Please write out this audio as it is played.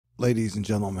ladies and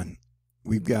gentlemen,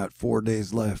 we've got 4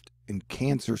 days left in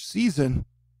cancer season,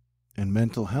 and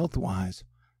mental health-wise,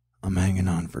 I'm hanging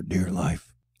on for dear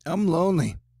life. I'm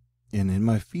lonely, and in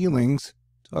my feelings,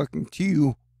 talking to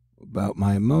you about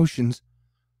my emotions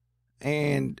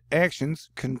and actions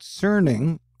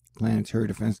concerning Planetary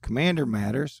Defense Commander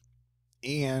matters,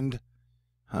 and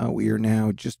how we are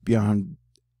now just beyond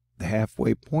the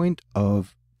halfway point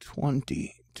of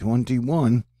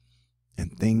 2021,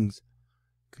 and things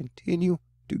continue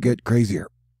to get crazier.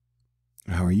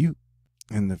 How are you?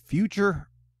 And the future,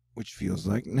 which feels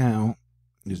like now,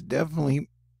 is definitely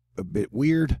a bit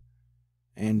weird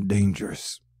and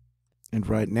dangerous. And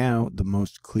right now, the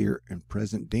most clear and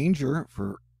present danger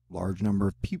for a large number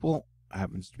of people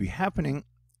happens to be happening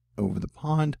over the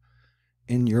pond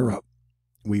in Europe.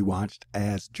 We watched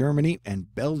as Germany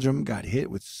and Belgium got hit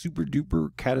with super duper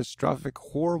catastrophic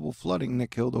horrible flooding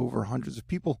that killed over hundreds of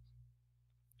people.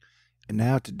 And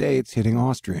now today it's hitting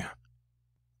Austria.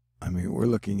 I mean, we're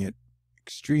looking at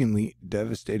extremely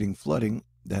devastating flooding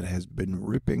that has been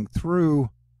ripping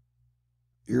through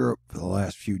Europe for the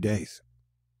last few days.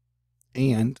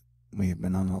 And we have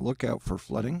been on the lookout for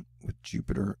flooding with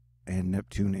Jupiter and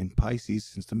Neptune in Pisces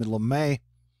since the middle of May.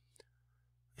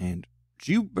 And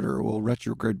Jupiter will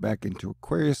retrograde back into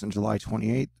Aquarius on July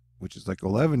 28th, which is like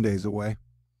 11 days away.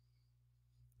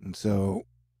 And so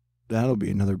that'll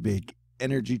be another big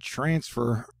energy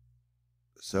transfer.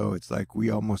 So it's like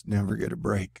we almost never get a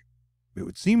break. It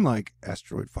would seem like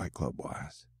Asteroid Fight Club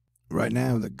wise. Right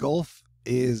now, the Gulf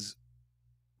is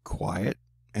quiet,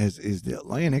 as is the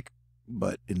Atlantic,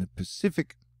 but in the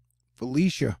Pacific,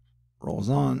 Felicia rolls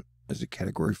on as a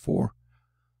Category 4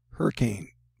 hurricane,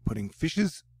 putting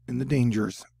fishes in the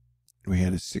dangers. We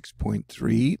had a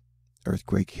 6.3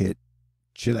 earthquake hit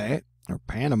Chile, or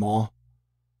Panama,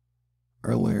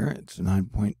 earlier. It's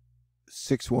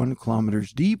 9.61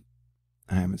 kilometers deep.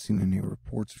 I haven't seen any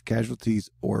reports of casualties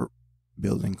or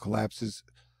building collapses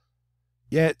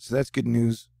yet, so that's good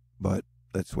news, but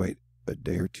let's wait a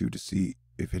day or two to see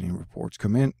if any reports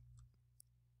come in.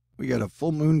 We got a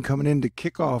full moon coming in to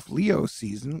kick off Leo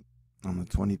season on the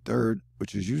 23rd,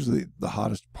 which is usually the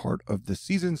hottest part of the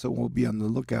season, so we'll be on the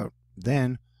lookout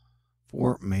then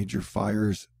for major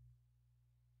fires,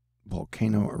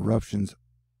 volcano eruptions,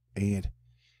 and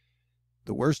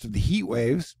the worst of the heat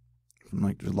waves from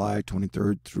like July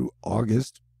 23rd through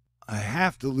August. I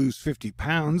have to lose 50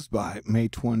 pounds by May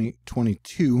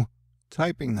 2022.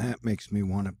 Typing that makes me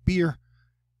want a beer.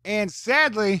 And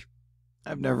sadly,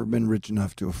 I've never been rich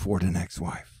enough to afford an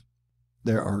ex-wife.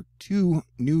 There are 2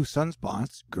 new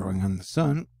sunspots growing on the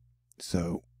sun,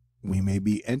 so we may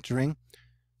be entering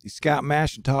the Scott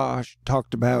Macintosh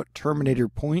talked about Terminator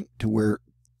point, to where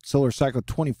solar cycle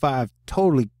 25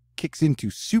 totally kicks into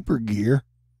super gear.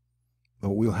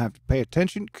 But we'll have to pay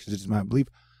attention, because it's my belief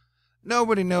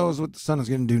nobody knows what the sun is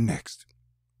going to do next.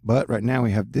 But right now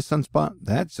we have this sunspot,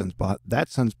 that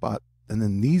sunspot, and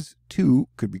then these 2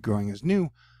 could be growing as new,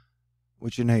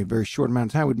 which in a very short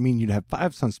amount of time would mean you'd have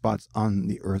 5 sunspots on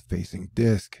the Earth-facing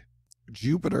disk.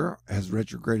 Jupiter has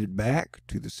retrograded back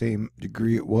to the same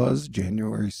degree it was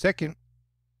January 2nd,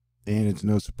 and it's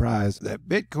no surprise that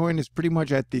Bitcoin is pretty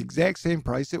much at the exact same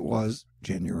price it was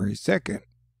January 2nd.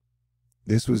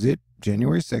 This was it,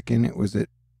 January 2nd, it was at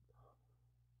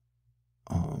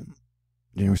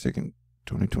January 2nd,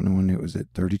 2021, it was at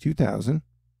 32,000.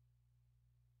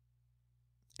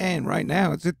 And right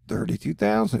now it's at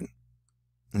 32,000.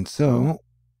 And so,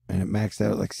 and it maxed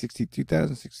out at like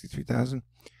 62,000, 63,000.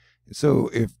 And so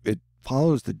if it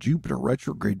follows the Jupiter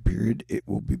retrograde period, it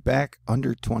will be back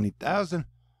under 20,000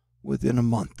 within a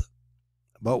month.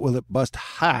 But will it bust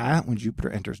high when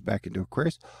Jupiter enters back into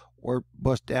Aquarius, or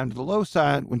bust down to the low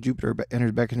side when Jupiter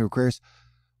enters back into Aquarius?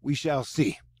 We shall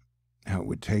see. I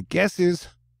would take guesses,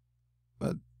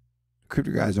 but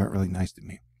crypto guys aren't really nice to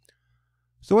me.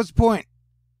 So what's the point?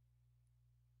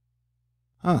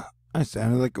 I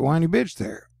sounded like a whiny bitch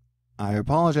there. I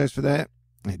apologize for that.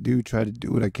 I do try to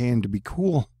do what I can to be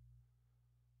cool,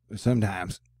 but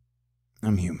sometimes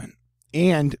I'm human.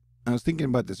 And I was thinking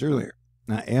about this earlier.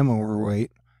 I am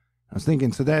overweight. I was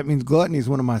thinking, so that means gluttony is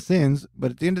one of my sins.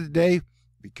 But at the end of the day,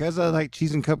 because I like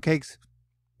cheese and cupcakes,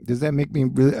 does that make me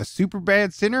really a super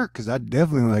bad sinner? Because I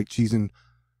definitely like cheese and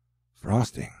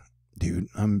frosting. Dude,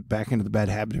 I'm back into the bad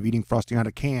habit of eating frosting out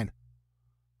of can.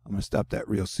 I'm going to stop that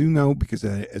real soon, though, because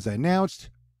as I announced,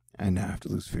 I now have to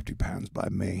lose 50 pounds by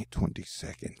May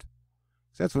 22nd.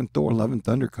 So that's when Thor Love and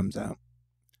Thunder comes out.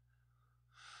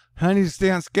 I need to stay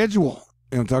on schedule.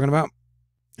 You know what I'm talking about?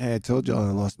 Hey, I told y'all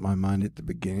I lost my mind at the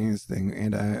beginning of this thing,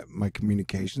 and my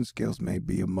communication skills may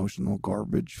be emotional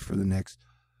garbage for the next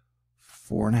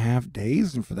 4.5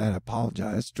 days, and for that I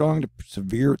apologize. Strong to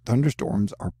severe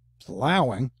thunderstorms are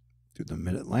plowing through the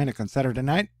mid-Atlantic on Saturday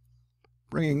night,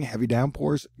 bringing heavy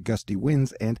downpours, gusty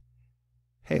winds, and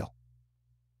hail.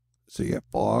 So you got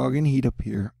fog and heat up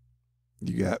here.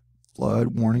 You got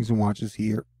flood warnings and watches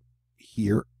here,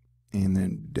 and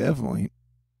then definitely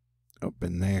up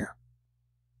in there.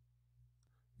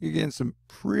 You're getting some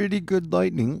pretty good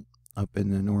lightning up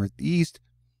in the northeast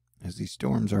as these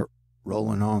storms are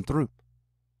rolling on through.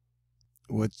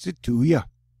 What's it to ya?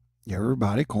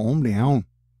 Everybody calm down.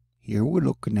 Here we're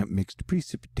looking at mixed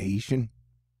precipitation.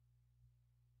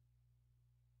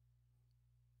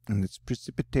 And it's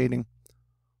precipitating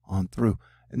on through.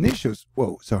 And this shows,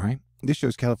 this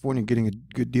shows California getting a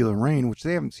good deal of rain, which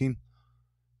they haven't seen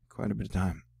quite a bit of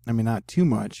time. I mean, not too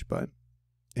much, but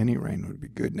any rain would be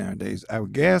good nowadays, I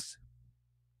would guess.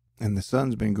 And the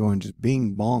sun's been going just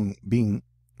bing, bong, bing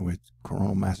with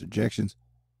coronal mass ejections.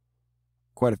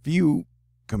 Quite a few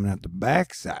coming out the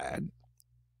backside.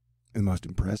 The most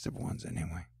impressive ones,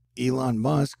 anyway. Elon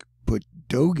Musk put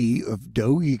Doge of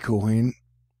Dogecoin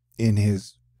in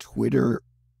his Twitter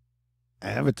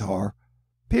avatar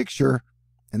picture,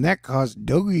 and that caused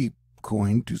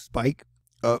Dogecoin to spike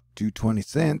up to 20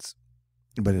 cents,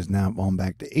 but is now gone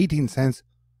back to 18 cents.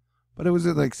 But it was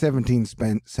at like 17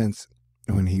 cents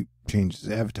when he changed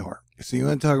his avatar. So you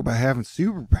want to talk about having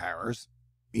superpowers?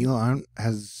 Elon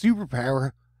has a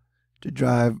superpower to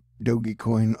drive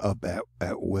Dogecoin up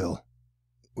at will,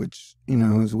 which,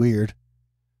 is weird.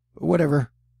 But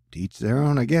whatever. To each their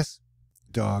own, I guess.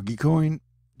 Dogecoin.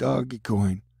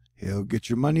 He'll get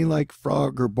your money like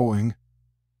Frog or Boing.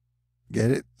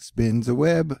 Get it? Spins a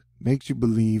web. Makes you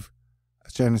believe. I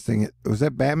was trying to sing it. Was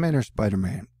that Batman or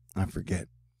Spider-Man? I forget.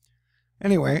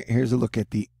 Anyway, here's a look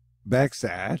at the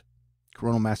backside.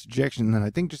 Coronal mass ejection that I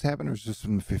think just happened, or was just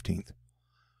from the 15th.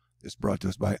 This brought to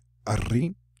us by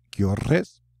Arrin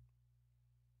Gyorres.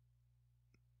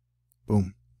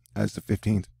 Boom. That's the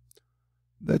 15th.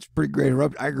 That's pretty great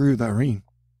eruption. I agree with Irene.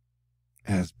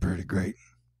 That's pretty great.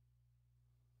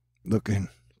 Looking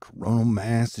coronal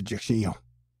mass ejection.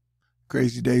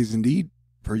 Crazy days indeed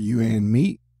for you and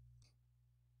me.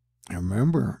 And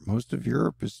remember, most of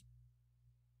Europe is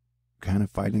kind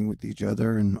of fighting with each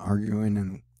other and arguing,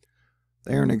 and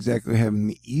they aren't exactly having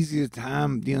the easiest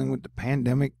time dealing with the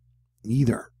pandemic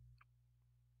either.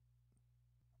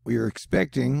 We are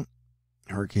expecting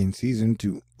hurricane season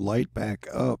to light back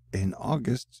up in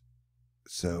August,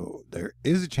 so there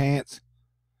is a chance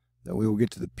that we will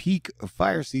get to the peak of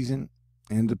fire season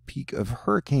and the peak of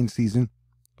hurricane season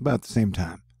about the same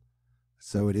time.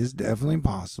 So it is definitely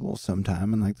possible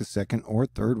sometime in like the second or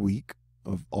third week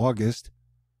of August,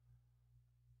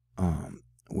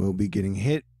 we'll be getting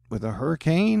hit with a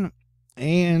hurricane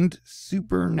and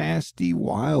super nasty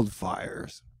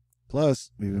wildfires.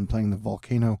 Plus, we've been playing the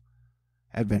volcano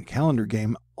advent calendar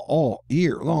game all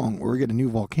year long, where we get a new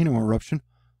volcano eruption.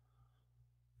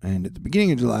 And at the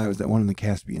beginning of July was that one in the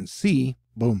Caspian Sea.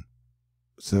 Boom.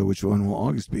 So which one will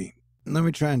August be? Let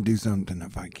me try and do something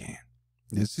if I can.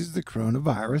 This is the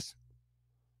coronavirus.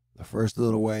 The first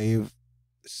little wave,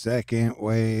 second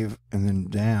wave, and then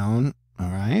down. All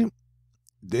right.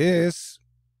 This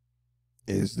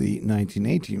is the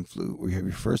 1918 flu, where you have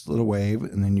your first little wave,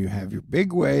 and then you have your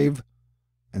big wave,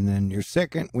 and then your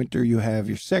second winter, you have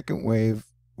your second wave,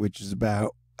 which is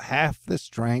about half the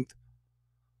strength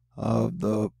of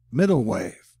the middle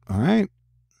wave. All right.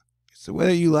 So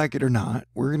whether you like it or not,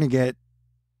 we're going to get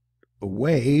a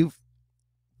wave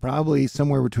probably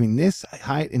somewhere between this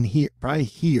height and here, probably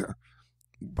here.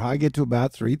 We'll probably get to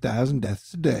about 3,000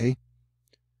 deaths a day.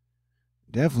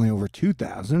 Definitely over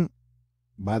 2,000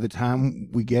 by the time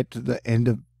we get to the end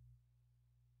of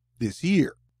this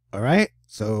year. All right.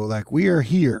 So like we are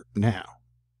here now.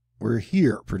 We're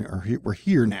here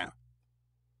now.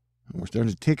 And we're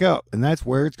starting to tick up, and that's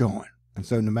where it's going. And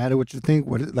so no matter what you think,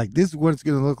 this is what it's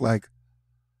going to look like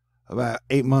about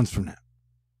 8 months from now.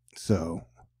 So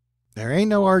there ain't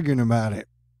no arguing about it.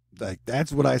 Like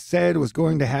that's what I said was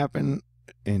going to happen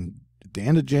at the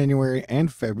end of January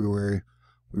and February.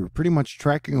 We were pretty much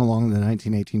tracking along the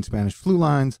 1918 Spanish flu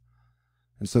lines.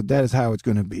 And so that is how it's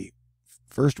going to be.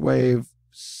 First wave,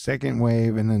 second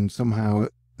wave, and then somehow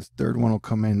this third one will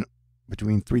come in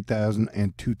between 3,000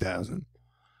 and 2,000.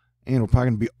 And we're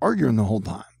probably going to be arguing the whole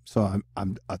time. So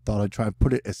I thought I'd try and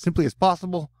put it as simply as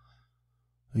possible.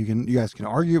 You guys can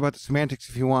argue about the semantics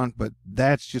if you want, but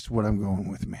that's just what I'm going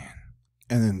with, man.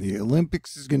 And then the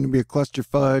Olympics is going to be a cluster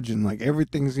fudge, and like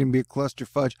everything's going to be a cluster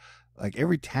fudge. Like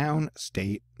every town,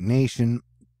 state, nation,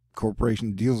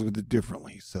 corporation deals with it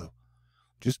differently. So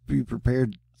just be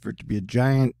prepared for it to be a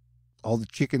giant all the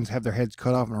chickens have their heads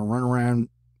cut off and are running around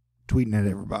tweeting at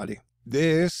everybody.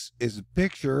 This is a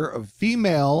picture of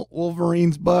female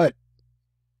Wolverine's butt.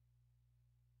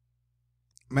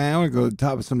 Man, I want to go to the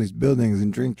top of some of these buildings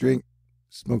and drink,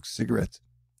 smoke cigarettes.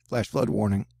 Flash flood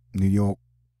warning. New York,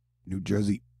 New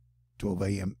Jersey, 12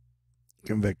 a.m.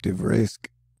 Convective risk.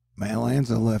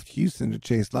 Malanza left Houston to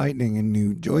chase lightning in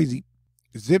New Jersey.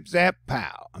 Zip, zap,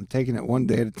 pow. I'm taking it one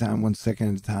day at a time, 1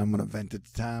 second at a time, 1 event at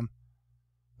a time,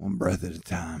 1 breath at a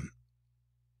time.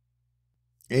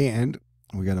 And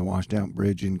we got a washed out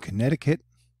bridge in Connecticut.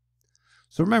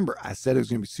 So remember, I said it was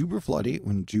going to be super floody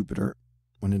when Jupiter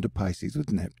went into Pisces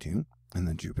with Neptune, and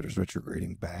then Jupiter's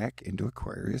retrograding back into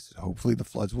Aquarius. Hopefully the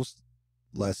floods will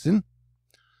lessen,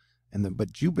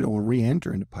 but Jupiter will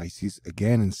re-enter into Pisces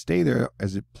again and stay there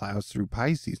as it plows through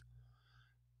Pisces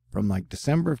from like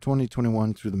December of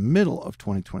 2021 through the middle of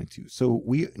 2022. So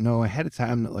we know ahead of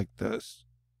time that like those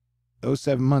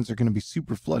 7 months are going to be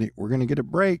super floody. We're going to get a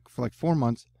break for like 4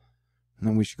 months, and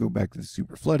then we should go back to the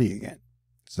super floody again.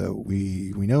 So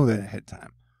we know that ahead of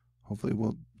time. Hopefully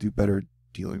we'll do better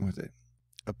dealing with it.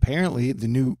 Apparently the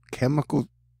new chemical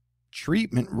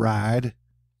treatment ride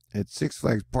at Six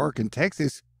Flags Park in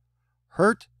Texas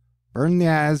hurt, burned the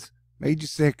eyes, made you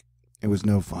sick. It was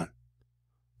no fun.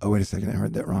 Oh, wait a second. I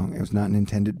heard that wrong. It was not an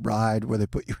intended ride where they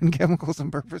put you in chemicals on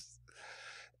purpose.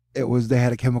 It was they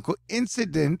had a chemical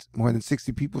incident. More than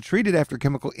 60 people treated after a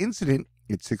chemical incident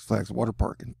at Six Flags Water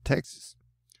Park in Texas.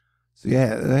 So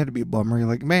yeah, that had to be a bummer. You're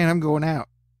like, man, I'm going out.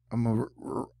 I'm going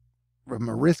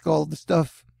to risk all the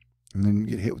stuff. And then you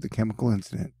get hit with a chemical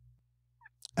incident.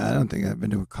 I don't think I've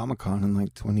been to a Comic-Con in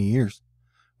like 20 years.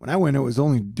 When I went, it was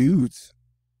only dudes.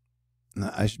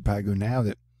 I should probably go now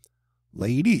that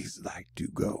ladies like to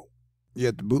go. You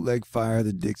got the bootleg fire,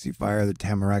 the Dixie fire, the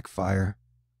Tamarack fire.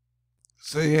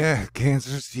 So yeah,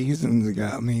 cancer season's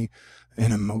got me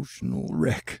an emotional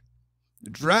wreck.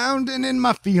 Drowning in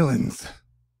my feelings.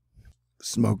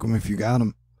 Smoke 'em if you got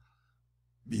 'em.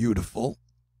 Beautiful.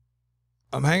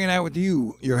 I'm hanging out with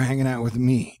you. You're hanging out with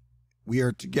me. We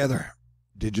are together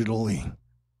digitally.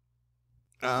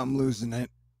 I'm losing it,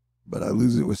 but I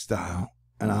lose it with style,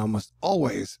 and I must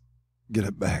always get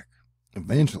it back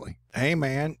eventually. Hey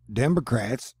man,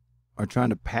 Democrats are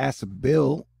trying to pass a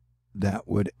bill that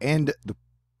would end the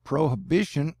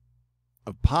prohibition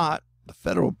of pot, the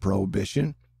federal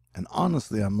prohibition. And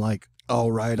honestly, I'm like,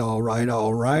 all right.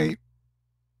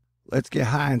 Let's get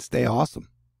high and stay awesome.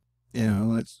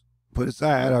 Let's put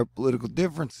aside our political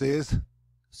differences,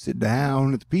 sit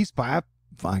down at the peace pipe,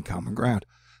 find common ground.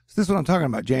 So this is what I'm talking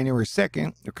about. January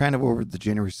 2nd, they're kind of over the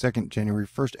January 2nd, January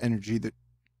 1st energy that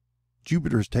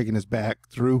Jupiter's taking us back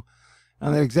through.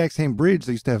 On that exact same bridge,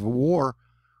 they used to have a war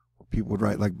where people would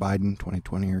write like Biden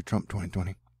 2020 or Trump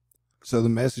 2020. So the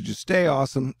message is stay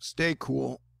awesome, stay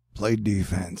cool, play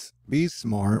defense, be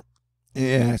smart.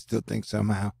 Yeah, I still think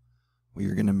somehow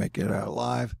we're going to make it out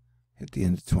alive at the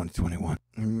end of 2021.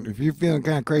 And if you're feeling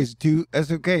kind of crazy too,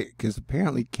 that's okay, because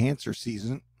apparently cancer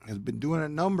season has been doing a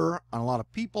number on a lot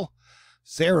of people.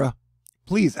 Sarah,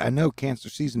 please, I know cancer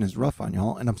season is rough on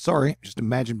y'all, and I'm sorry. Just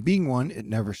imagine being one. It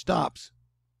never stops.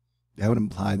 That would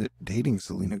imply that dating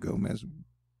Selena Gomez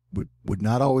would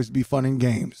not always be fun and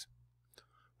games.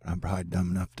 But I'm probably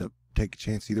dumb enough to take a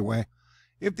chance either way.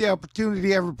 If the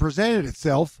opportunity ever presented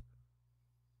itself.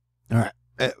 All right.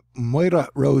 Moira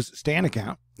Rose Stan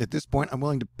account. At this point, I'm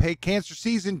willing to pay cancer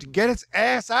season to get its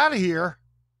ass out of here.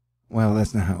 Well,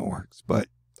 that's not how it works, but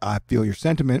I feel your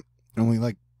sentiment. Only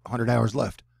like 100 hours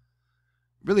left.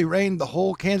 Really rained the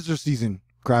whole cancer season.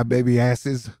 Crybaby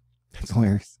asses. That's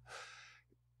hilarious.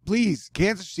 Please,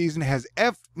 cancer season has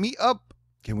effed me up.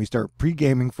 Can we start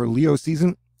pre-gaming for Leo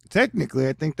season? Technically,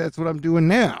 I think that's what I'm doing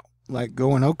now. Like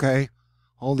going, okay,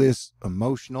 all this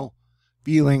emotional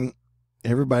feeling,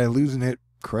 everybody losing it,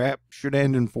 crap should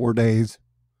end in 4 days.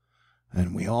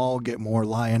 And we all get more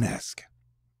lion-esque.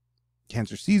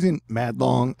 Cancer season, mad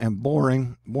long and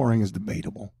boring. Boring is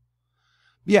debatable.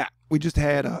 Yeah, we just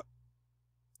had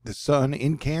the sun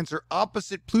in Cancer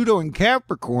opposite Pluto in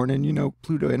Capricorn. And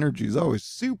Pluto energy is always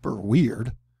super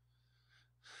weird.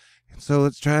 And so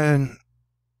let's try and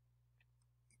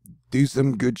do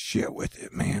some good shit with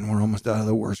it, man. We're almost out of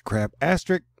the worst crap.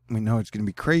 Asterisk, we know it's going to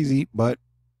be crazy, but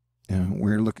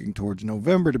we're looking towards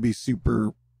November to be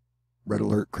super red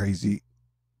alert crazy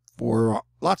for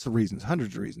lots of reasons,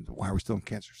 hundreds of reasons why we're still in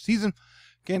cancer season.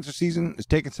 Cancer season is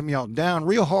taking some of y'all down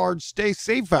real hard. Stay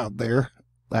safe out there.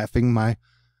 Laughing my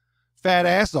fat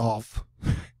ass off.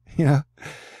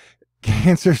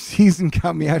 Cancer season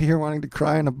got me out here wanting to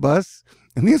cry on a bus.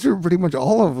 And these are pretty much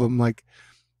all of them. Like,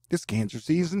 this cancer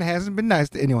season hasn't been nice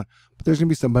to anyone. But there's going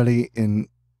to be somebody in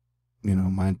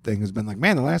my thing has been like,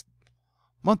 man, the last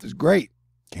month is great.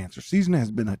 Cancer season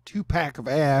has been a 2-pack of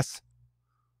ass.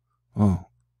 Oh,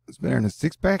 it's better than a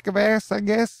 6-pack of ass, I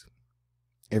guess.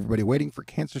 Everybody waiting for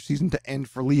Cancer season to end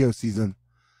for Leo season.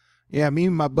 Yeah, me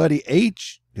and my buddy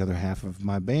H, the other half of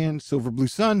my band, Silver Blue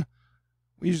Sun,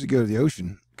 we usually go to the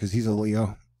ocean because he's a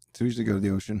Leo. So we usually go to the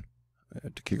ocean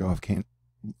to kick off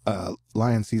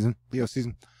Lion season, Leo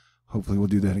season. Hopefully we'll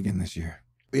do that again this year.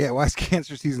 But yeah, why is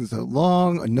Cancer season so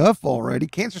long? Enough already.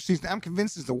 Cancer season, I'm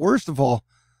convinced, is the worst of all.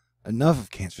 Enough of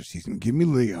Cancer season. Give me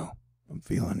Leo. I'm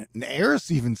feeling it. And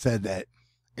Eris even said that.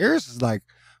 Eris is like,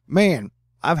 man,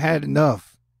 I've had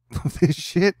enough of this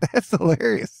shit. That's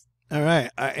hilarious. All right.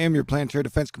 I am your Planetary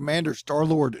Defense Commander,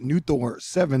 Star-Lord New Thor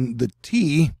 7, the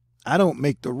T. I don't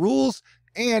make the rules,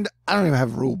 and I don't even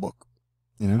have a rule book.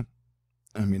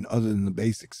 Other than the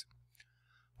basics,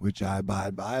 which I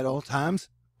abide by at all times.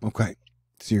 Okay.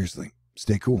 Seriously.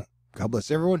 Stay cool. God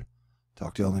bless everyone.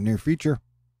 Talk to y'all in the near future.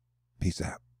 Peace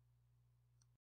out.